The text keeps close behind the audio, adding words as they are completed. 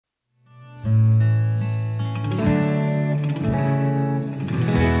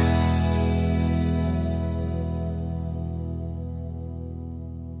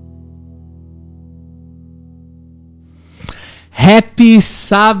Happy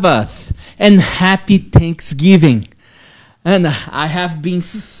Sabbath and happy Thanksgiving. And I have been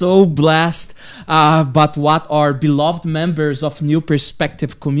so blessed by what our beloved members of New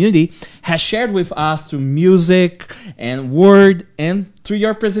Perspective community has shared with us through music and word and through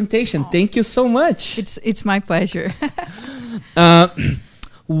your presentation. Thank you so much. It's my pleasure.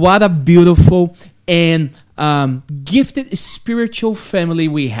 What a beautiful and gifted spiritual family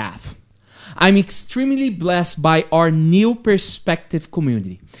we have. I'm extremely blessed by our New Perspective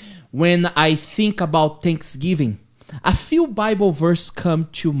community. When I think about Thanksgiving, a few Bible verses come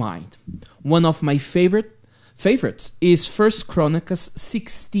to mind. One of my favorites is 1 Chronicles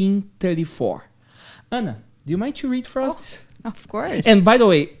 16:34. Anna, do you mind to read for us? Of course. And by the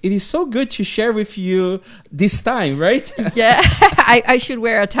way, it is so good to share with you this time, right? Yeah, I should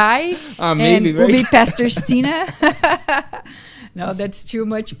wear a tie. Maybe, and we'll right? be Pastor Stina. No, that's too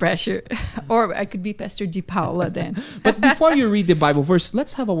much pressure. Or I could be Pastor Paula then. But before you read the Bible verse,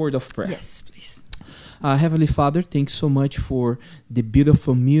 let's have a word of prayer. Yes, please. Heavenly Father, thanks so much for the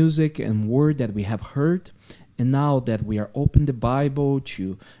beautiful music and word that we have heard. And now that we are open the Bible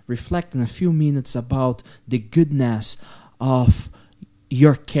to reflect in a few minutes about the goodness of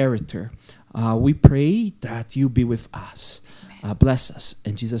your character, we pray that you be with us. Bless us.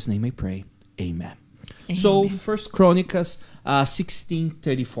 In Jesus' name I pray. Amen. Amen. So, 1 Chronicles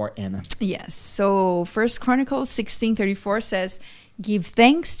 16:34, Anna. Yes. So 1 Chronicles 16:34 says, "Give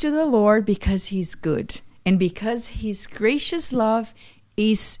thanks to the Lord because he's good, and because his gracious love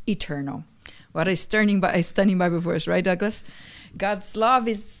is eternal." What a stunning Bible verse, right, Douglas? God's love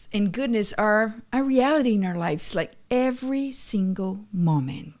and goodness are a reality in our lives, like every single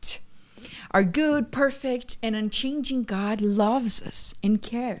moment. Our good, perfect, and unchanging God loves us and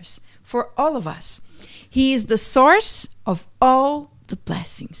cares for all of us. He is the source of all the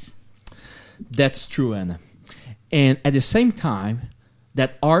blessings. That's true, Anna. And at the same time,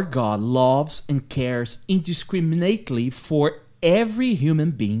 that our God loves and cares indiscriminately for every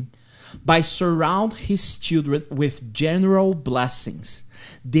human being by surrounding his children with general blessings.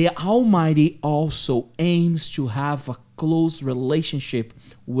 The Almighty also aims to have a close relationship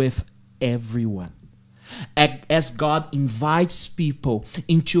with everyone. As God invites people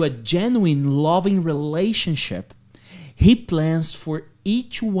into a genuine loving relationship, he plans for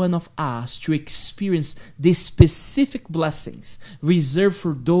each one of us to experience the specific blessings reserved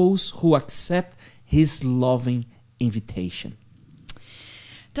for those who accept his loving invitation.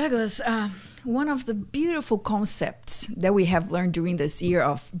 Douglas, one of the beautiful concepts that we have learned during this year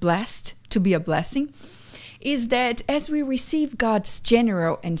of blessed to be a blessing is that as we receive God's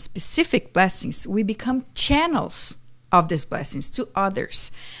general and specific blessings, we become channels of these blessings to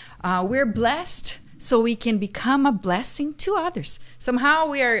others. We're blessed so we can become a blessing to others. Somehow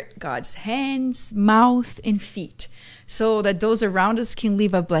we are God's hands, mouth, and feet, so that those around us can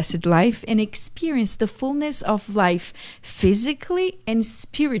live a blessed life and experience the fullness of life physically and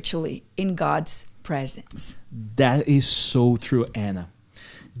spiritually in God's presence. That is so true, Anna.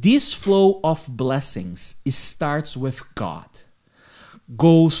 This flow of blessings starts with God,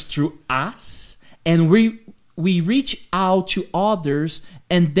 goes through us, and we reach out to others,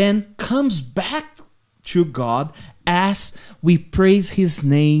 and then comes back to God as we praise his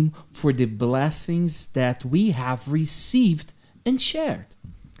name for the blessings that we have received and shared.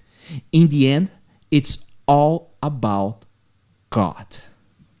 In the end, it's all about God.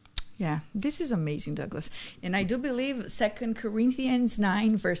 Yeah, this is amazing, Douglas. And I do believe 2 Corinthians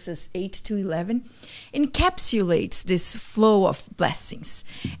 9, verses 8 to 11 encapsulates this flow of blessings.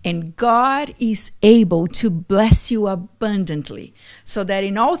 And God is able to bless you abundantly, so that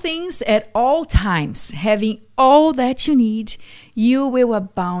in all things, at all times, having all that you need, you will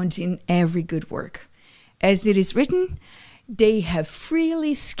abound in every good work. As it is written, they have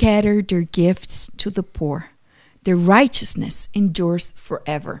freely scattered their gifts to the poor. Their righteousness endures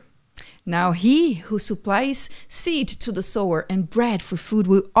forever. Now he who supplies seed to the sower and bread for food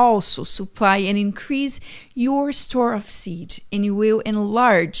will also supply and increase your store of seed, and you will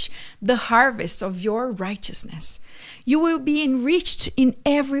enlarge the harvest of your righteousness. You will be enriched in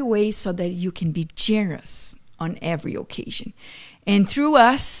every way so that you can be generous on every occasion. And through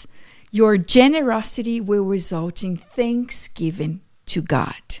us, your generosity will result in thanksgiving to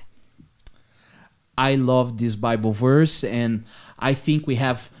God. I love this Bible verse, and I think we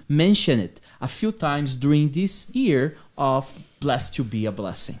have mentioned it a few times during this year of Blessed to be a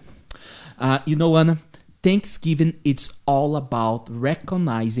Blessing. You know, Anna, Thanksgiving, it's all about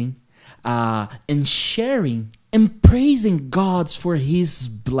recognizing and sharing and praising God for his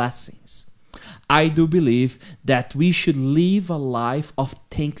blessings. I do believe that we should live a life of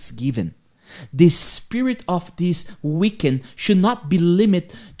thanksgiving The spirit of this weekend should not be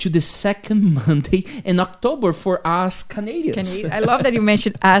limited to the second Monday in October for us Canadians. I love that you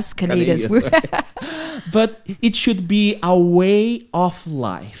mentioned us Canadians. But it should be a way of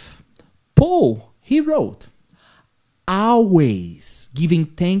life. Paul, he wrote, always giving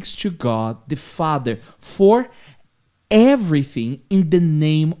thanks to God the Father for everything in the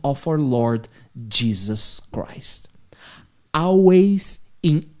name of our Lord Jesus Christ. Always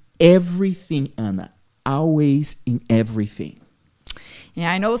in everything, Anna. Always in everything.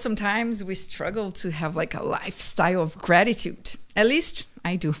 Yeah, I know sometimes we struggle to have like a lifestyle of gratitude. At least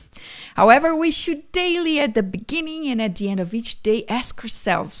I do. However, we should daily at the beginning and at the end of each day ask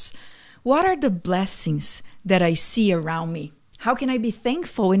ourselves, what are the blessings that I see around me? How can I be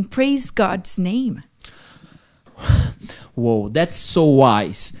thankful and praise God's name? Whoa, that's so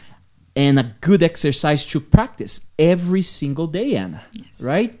wise. And a good exercise to practice every single day, Anna. Yes.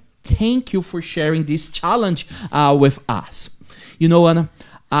 Right? Thank you for sharing this challenge with us. You know, Anna,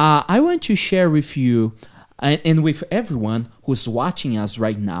 I want to share with you and with everyone who's watching us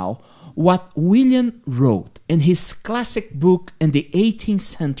right now what William wrote in his classic book in the 18th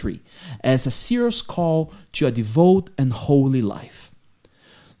century as a serious call to a devout and holy life.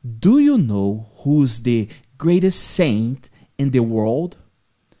 Do you know who's the greatest saint in the world?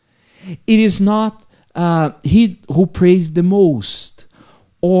 It is not he who prays the most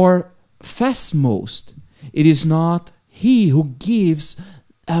or fasts most. It is not he who gives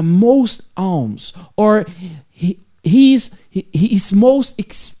most alms or he is most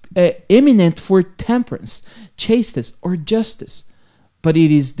eminent for temperance, chastity, or justice. But it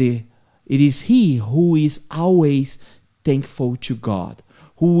is he who is always thankful to God,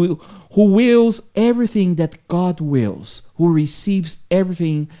 who wills everything that God wills, who receives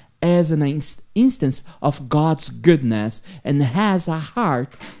everything as an instance of God's goodness, and has a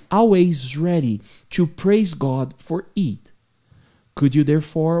heart always ready to praise God for it. Could you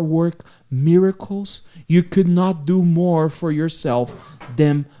therefore work miracles? You could not do more for yourself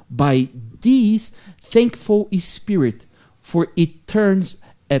than by this thankful spirit, for it turns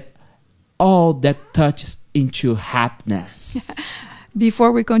at all that touches into happiness.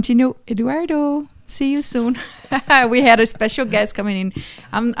 Before we continue, Eduardo, see you soon. We had a special guest coming in.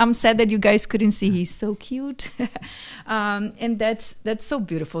 I'm sad that you guys couldn't see. He's so cute. And that's so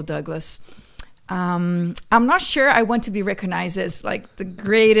beautiful, Douglas. I'm not sure I want to be recognized as like the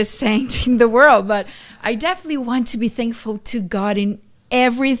greatest saint in the world, but I definitely want to be thankful to God in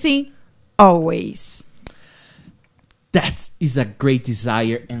everything, always. That is a great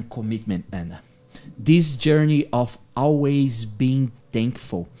desire and commitment, Anna. This journey of always being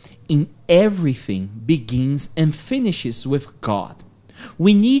thankful in everything begins and finishes with God.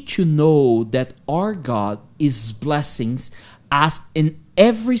 We need to know that our God is blessing us in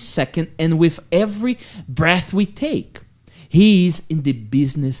every second and with every breath we take. He is in the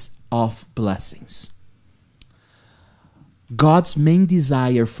business of blessings. God's main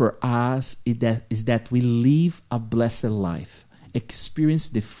desire for us is that we live a blessed life, experience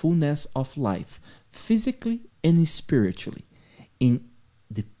the fullness of life, physically and spiritually, in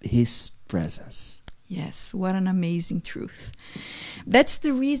His presence. Yes, what an amazing truth. That's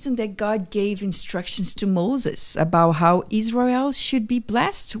the reason that God gave instructions to Moses about how Israel should be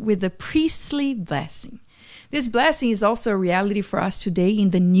blessed with a priestly blessing. This blessing is also a reality for us today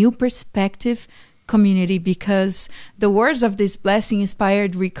in the New Perspective community, because the words of this blessing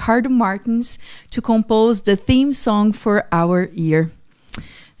inspired Ricardo Martins to compose the theme song for our year.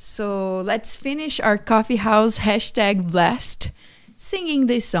 So let's finish our coffee house #blessed singing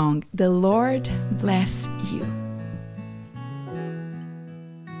this song, The Lord Bless You.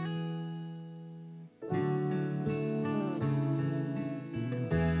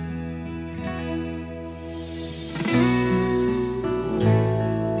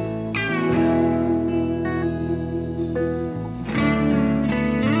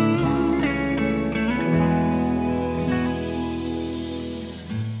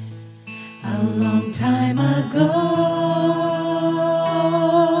 A long time ago,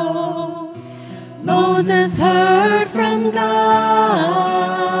 Moses heard from God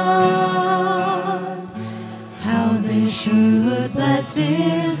how they should bless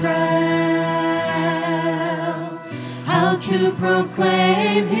Israel, how to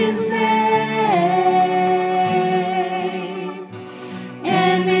proclaim His name,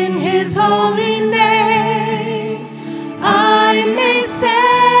 and in His holy name I may say,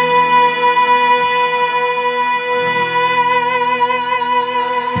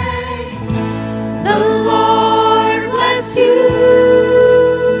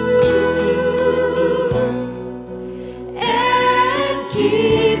 and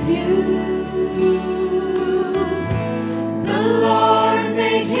keep you.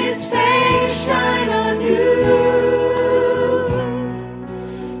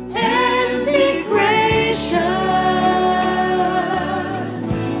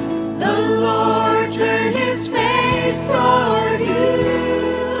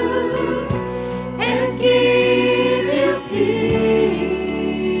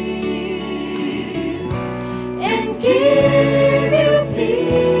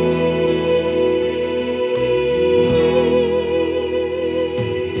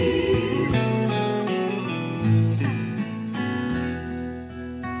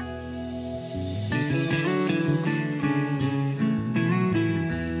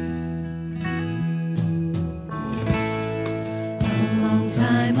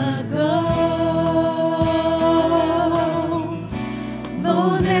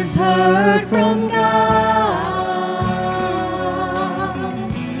 word from God,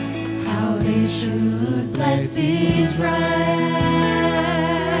 how they should bless Israel,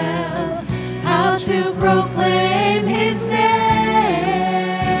 how to proclaim his name,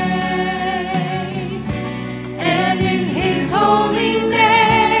 and in his holy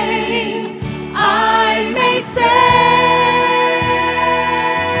name I may say,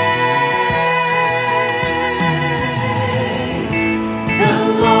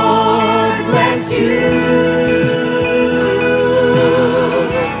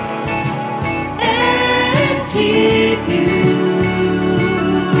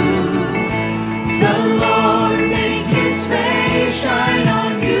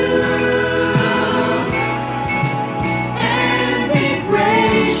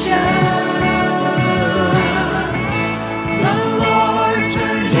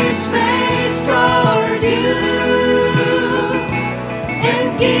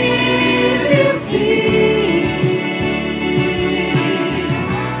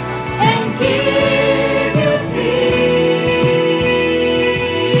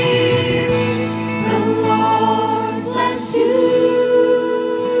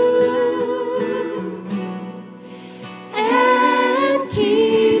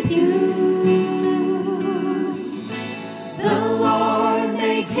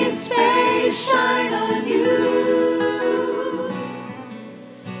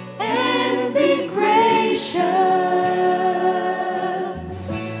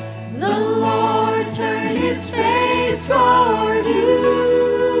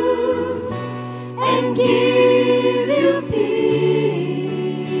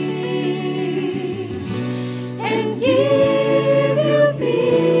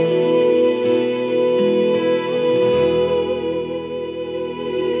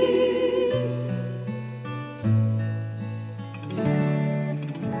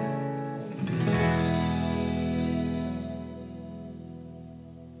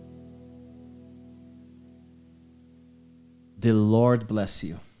 The Lord bless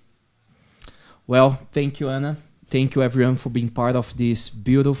you. Well, thank you, Anna. Thank you, everyone, for being part of this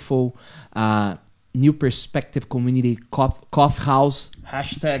beautiful New Perspective Community Coffee House.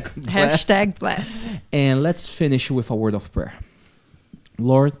 Hashtag blessed. Hashtag blessed. And let's finish with a word of prayer.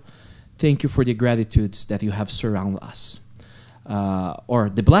 Lord, thank you for the gratitudes that you have surrounded us, or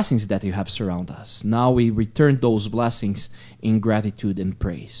the blessings that you have surrounded us. Now we return those blessings in gratitude and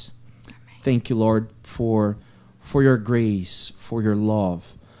praise. Amen. Thank you, Lord, for your grace, for your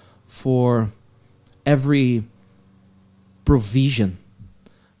love, for every provision,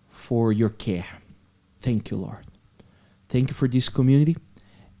 for your care. Thank you, Lord. Thank you for this community,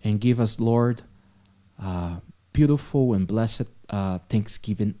 and give us, Lord, beautiful and blessed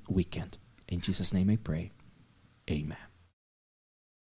Thanksgiving weekend. In Jesus' name I pray. Amen.